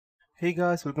Hey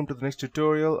guys, welcome to the next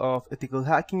tutorial of ethical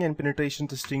hacking and penetration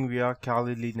testing via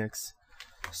Kali Linux.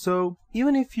 So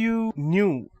even if you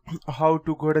knew how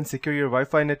to go ahead and secure your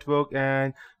Wi-Fi network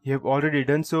and you have already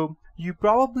done so, you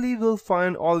probably will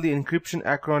find all the encryption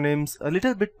acronyms a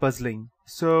little bit puzzling.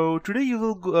 So today you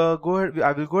will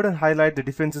I will go ahead and highlight the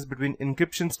differences between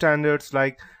encryption standards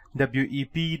like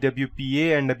WEP,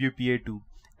 WPA and WPA2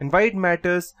 and why it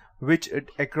matters, which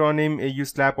acronym you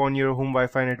slap on your home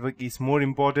Wi-Fi network is more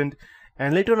important,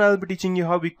 and later on I'll be teaching you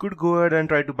how we could go ahead and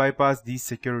try to bypass these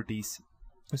securities.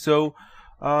 So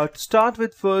to start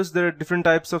with, first there are different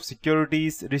types of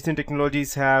securities. Recent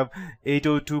technologies have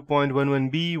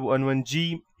 802.11b,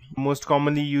 11g. Most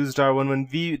commonly used are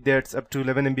 11v, that's up to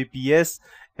 11 Mbps,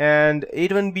 and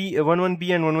 81b,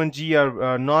 11b and 11g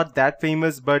are not that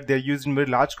famous, but they're used in very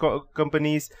large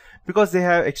companies because they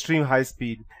have extreme high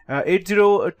speed.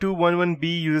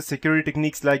 802.11b uses security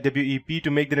techniques like WEP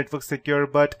to make the network secure,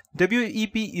 but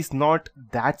WEP is not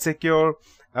that secure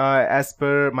as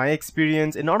per my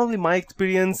experience. And not only my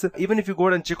experience, even if you go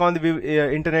ahead and check on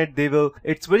the internet,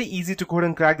 it's very easy to go ahead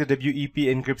and crack the WEP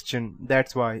encryption.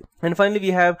 That's why. And finally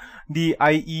we have the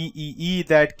IEEE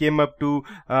that came up to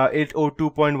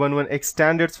 802.11x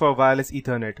standards for wireless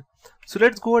Ethernet. So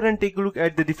let's go ahead and take a look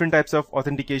at the different types of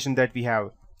authentication that we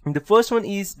have. The first one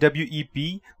is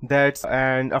WEP,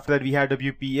 and after that we have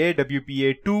WPA,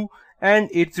 WPA2 and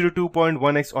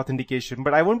 802.1x authentication.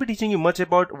 But I won't be teaching you much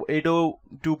about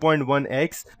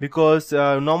 802.1x because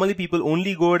normally people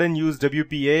only go ahead and use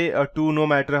WPA2 no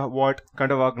matter what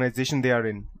kind of organization they are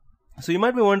in. So you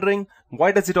might be wondering,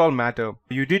 why does it all matter?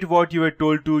 You did what you were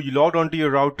told to, you logged onto your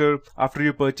router after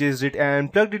you purchased it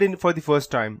and plugged it in for the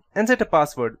first time and set a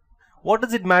password. What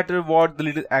does it matter what the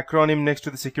little acronym next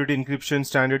to the security encryption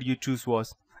standard you choose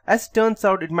was? As it turns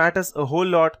out, it matters a whole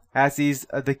lot, as is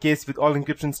the case with all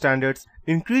encryption standards.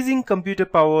 Increasing computer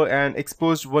power and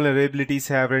exposed vulnerabilities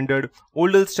have rendered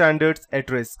older standards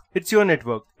at risk. It's your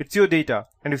network, it's your data,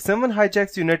 and if someone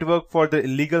hijacks your network for the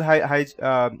illegal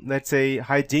let's say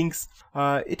hijinks,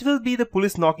 it will be the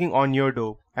police knocking on your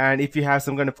door. And if you have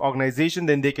some kind of organization,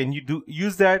 then they can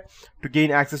use that to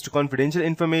gain access to confidential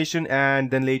information and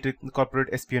then later corporate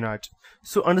espionage.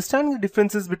 So understanding the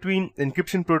differences between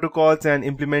encryption protocols and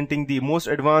implementing the most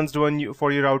advanced one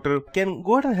for your router can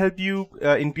go ahead and help you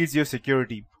increase your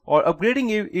security, or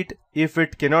upgrading it if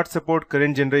it cannot support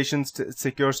current generation's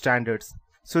secure standards.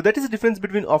 So that is the difference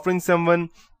between offering someone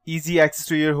easy access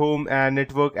to your home and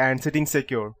network and sitting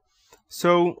secure.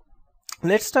 So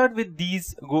let's start with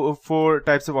these four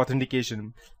types of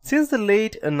authentication. Since the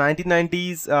late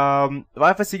 1990s,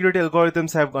 Wi-Fi security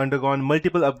algorithms have undergone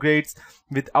multiple upgrades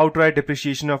with outright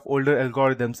depreciation of older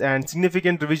algorithms and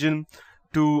significant revision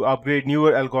to upgrade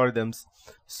newer algorithms.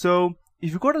 So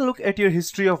if you go to look at your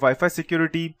history of Wi-Fi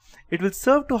security, it will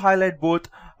serve to highlight both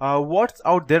what's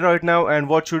out there right now and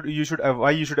why you should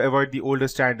avoid the older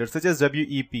standards such as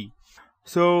WEP.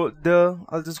 So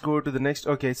I'll just go to the next.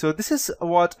 Okay, so this is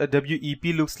what a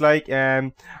WEP looks like,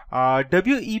 and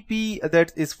WEP,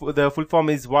 that is the full form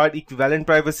is wide equivalent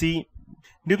privacy.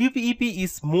 WEP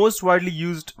is most widely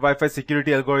used Wi-Fi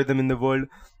security algorithm in the world.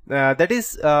 That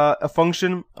is a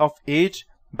function of age,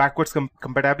 backwards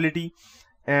compatibility,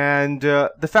 and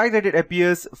the fact that it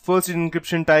appears first in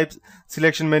encryption types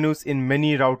selection menus in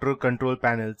many router control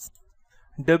panels.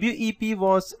 WEP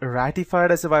was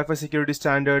ratified as a Wi-Fi security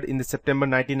standard in the September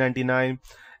 1999,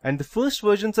 and the first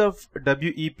versions of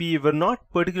WEP were not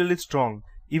particularly strong.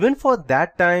 Even for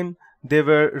that time, they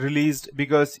were released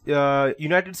because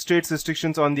United States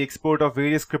restrictions on the export of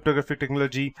various cryptographic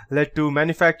technology led to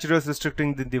manufacturers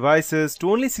restricting the devices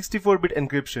to only 64-bit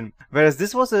encryption, whereas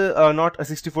this was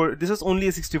this was only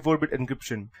a 64-bit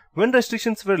encryption. When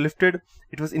restrictions were lifted,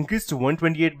 it was increased to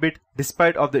 128-bit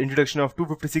despite of the introduction of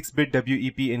 256-bit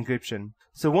WEP encryption.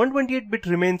 So 128-bit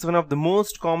remains one of the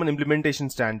most common implementation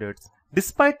standards.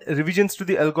 Despite revisions to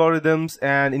the algorithms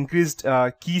and increased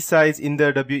key size in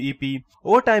the WEP,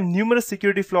 over time numerous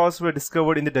security flaws were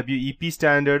discovered in the WEP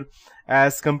standard.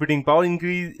 As computing power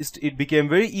increased, it became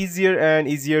very easier and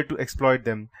easier to exploit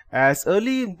them. As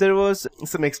early there was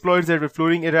some exploits that were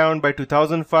floating around. By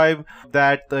 2005,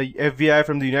 that the FBI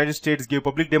from the United States gave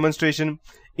public demonstration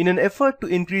in an effort to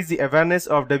increase the awareness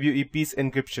of WEP's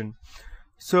encryption.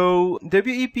 So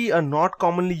WEP are not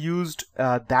commonly used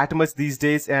that much these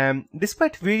days, and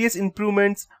despite various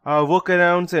improvements,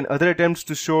 workarounds and other attempts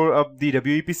to shore up the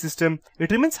WEP system,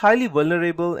 it remains highly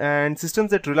vulnerable, and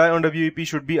systems that rely on WEP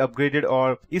should be upgraded,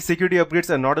 or if security upgrades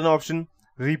are not an option,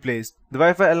 replaced. The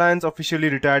Wi-Fi Alliance officially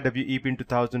retired WEP in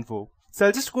 2004. So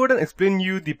I'll just go ahead and explain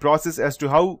you the process as to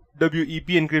how WEP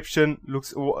encryption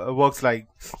works like.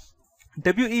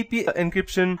 WEP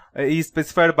encryption is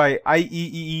specified by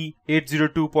IEEE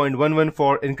 802.11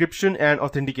 for encryption and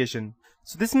authentication.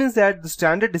 So this means that the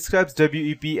standard describes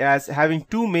WEP as having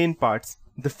two main parts.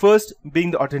 The first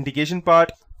being the authentication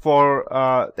part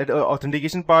and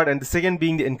the second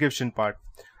being the encryption part.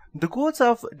 The goals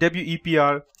of WEP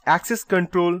are access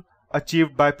control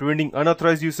achieved by preventing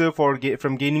unauthorized user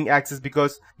from gaining access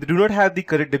because they do not have the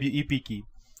correct WEP key.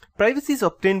 Privacy is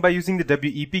obtained by using the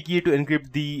WEP key to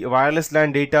encrypt the wireless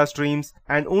LAN data streams,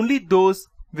 and only those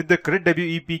with the correct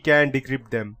WEP can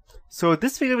decrypt them. So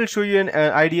this figure will show you an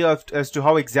idea as to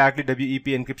how exactly WEP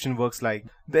encryption works like.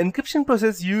 The encryption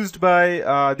process used by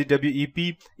the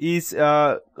WEP is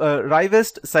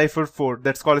Rivest Cipher 4,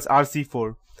 that's called as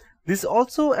RC4. This is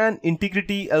also an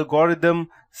integrity algorithm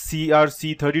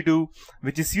CRC32,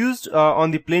 which is used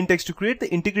on the plain text to create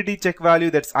the integrity check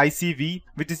value, that's ICV,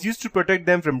 which is used to protect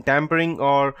them from tampering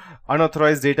or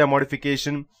unauthorized data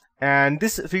modification. And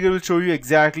this figure will show you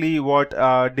exactly what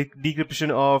decryption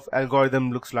of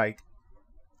algorithm looks like.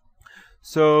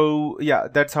 So yeah,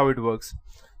 that's how it works.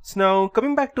 So now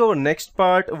coming back to our next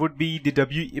part would be the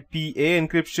WPA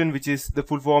encryption, which is the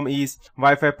full form is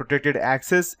Wi-Fi protected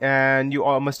access, and you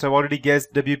all must have already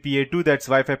guessed WPA2, that's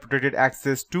Wi-Fi protected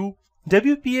access 2.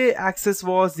 WPA access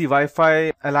was the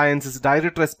Wi-Fi Alliance's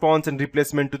direct response and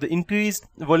replacement to the increased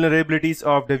vulnerabilities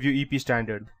of WEP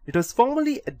standard. It was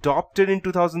formally adopted in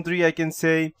 2003, I can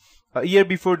say, a year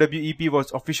before WEP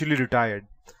was officially retired.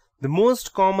 The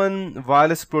most common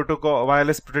wireless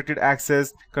protected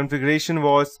access configuration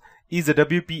is the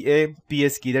WPA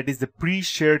PS key, that is the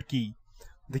pre-shared key.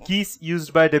 The keys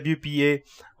used by WPA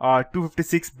are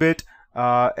 256-bit,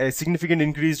 a significant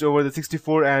increase over the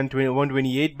 64 and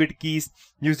 128-bit keys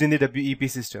used in the WEP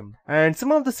system. And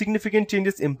some of the significant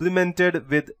changes implemented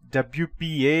with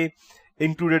WPA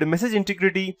included message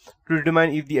integrity to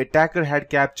determine if the attacker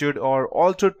had captured or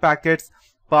altered packets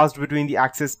passed between the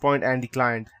access point and the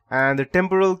client, and the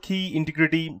temporal key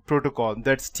integrity protocol,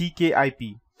 that's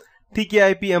TKIP.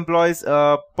 TKIP employs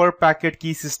a per packet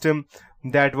key system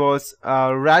that was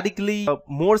radically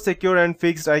more secure and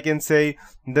fixed, I can say,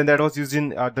 than that was used in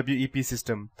WEP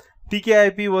system.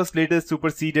 TKIP was later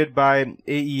superseded by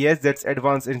AES, that's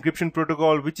Advanced Encryption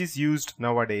Protocol, which is used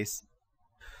nowadays.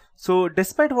 So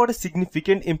despite what a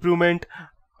significant improvement,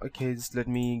 okay, just let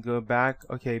me go back.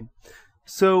 Okay,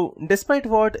 so despite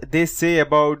what they say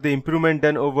about the improvement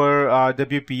done over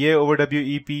WPA over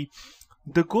WEP,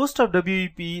 the ghost of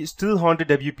WEP still haunted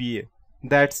WPA.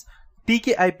 That's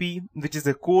TKIP, which is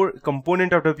a core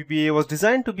component of WPA, was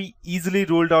designed to be easily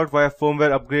rolled out via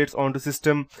firmware upgrades onto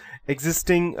system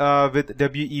existing with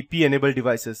WEP enabled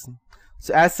devices.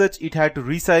 So as such, it had to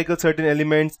recycle certain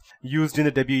elements used in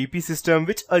the WEP system,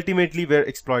 which ultimately were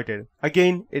exploited.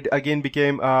 It again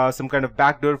became some kind of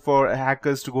backdoor for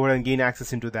hackers to go ahead and gain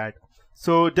access into that.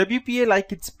 So WPA,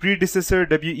 like its predecessor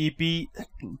WEP,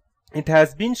 it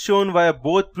has been shown via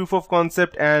both proof of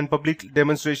concept and public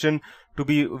demonstration to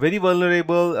be very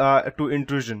vulnerable to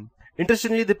intrusion.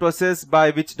 Interestingly, the process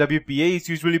by which WPA is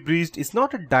usually breached is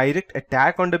not a direct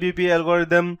attack on WPA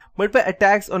algorithm, but by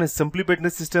attacks on a simply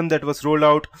patented system that was rolled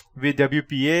out with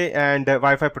WPA and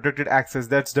Wi-Fi protected access,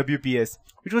 that's WPS,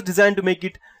 which was designed to make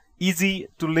it easy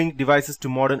to link devices to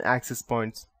modern access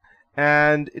points.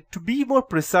 And to be more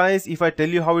precise, if I tell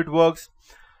you how it works,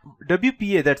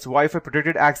 WPA, that's Wi-Fi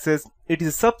protected access, it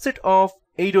is a subset of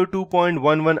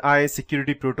 802.11i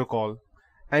security protocol,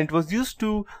 and it was used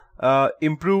to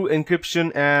improve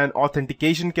encryption and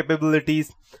authentication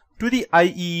capabilities to the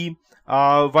IEEE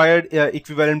wired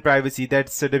equivalent privacy,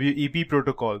 that's the WEP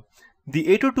protocol. The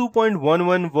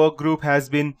 802.11 work group has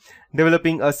been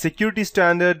developing a security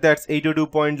standard, that's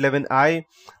 802.11i.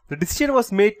 The decision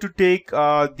was made to take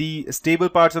the stable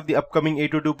parts of the upcoming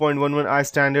 802.11i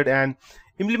standard and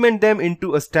implement them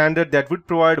into a standard that would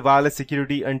provide wireless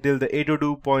security until the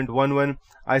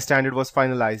 802.11i standard was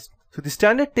finalized. So the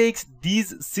standard takes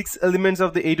these 6 elements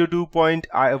of the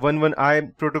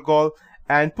 802.11i protocol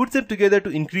and puts them together to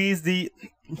increase the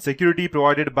security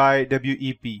provided by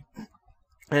WEP.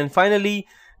 And finally,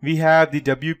 we have the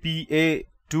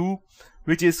WPA2,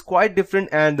 which is quite different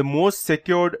and the most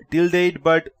secured till date,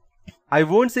 but I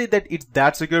won't say that it's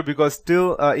that secure, because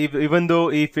still, even though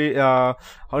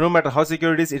no matter how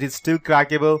secure it is still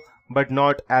crackable, but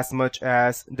not as much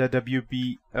as the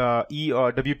WPE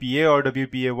or WPA or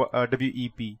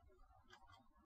WEP.